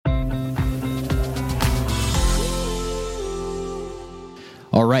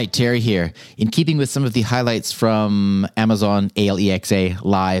All right, Terry here. In keeping with some of the highlights from Amazon Alexa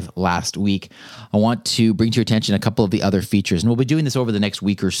Live last week, I want to bring to your attention a couple of the other features. And we'll be doing this over the next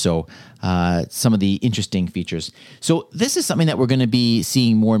week or so, some of the interesting features. So this is something that we're going to be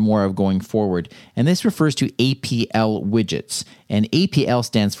seeing more and more of going forward. And this refers to APL widgets. And APL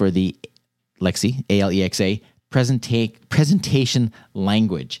stands for the Lexi, Alexa, presentation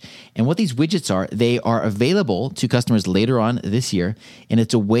language. And what these widgets are, they are available to customers later on this year, and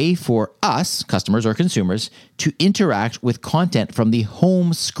it's a way for us, customers or consumers, to interact with content from the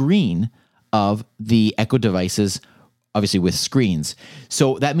home screen of the Echo devices, obviously with screens.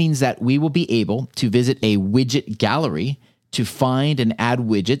 So that means that we will be able to visit a widget gallery to find and add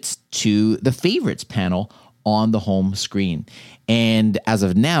widgets to the favorites panel on the home screen. And as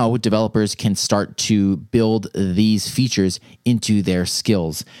of now, developers can start to build these features into their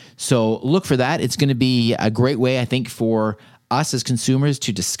skills. So look for that. It's going to be a great way, I think, for us as consumers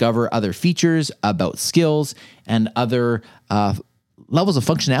to discover other features about skills and other levels of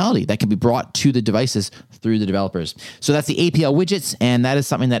functionality that can be brought to the devices through the developers. So that's the APL widgets, and that is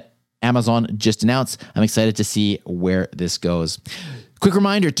something that Amazon just announced. I'm excited to see where this goes. Quick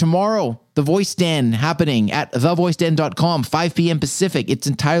reminder, tomorrow, The Voice Den happening at thevoiceden.com, 5 p.m. Pacific. It's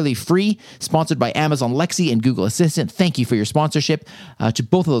entirely free, sponsored by Amazon Lexi and Google Assistant. Thank you for your sponsorship to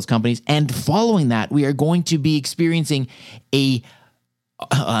both of those companies. And following that, we are going to be experiencing an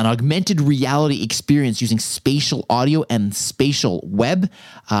augmented reality experience using spatial audio and spatial web.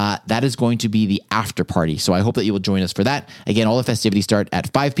 That is going to be the after party. So I hope that you will join us for that. Again, all the festivities start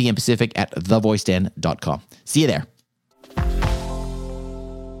at 5 p.m. Pacific at thevoiceden.com. See you there.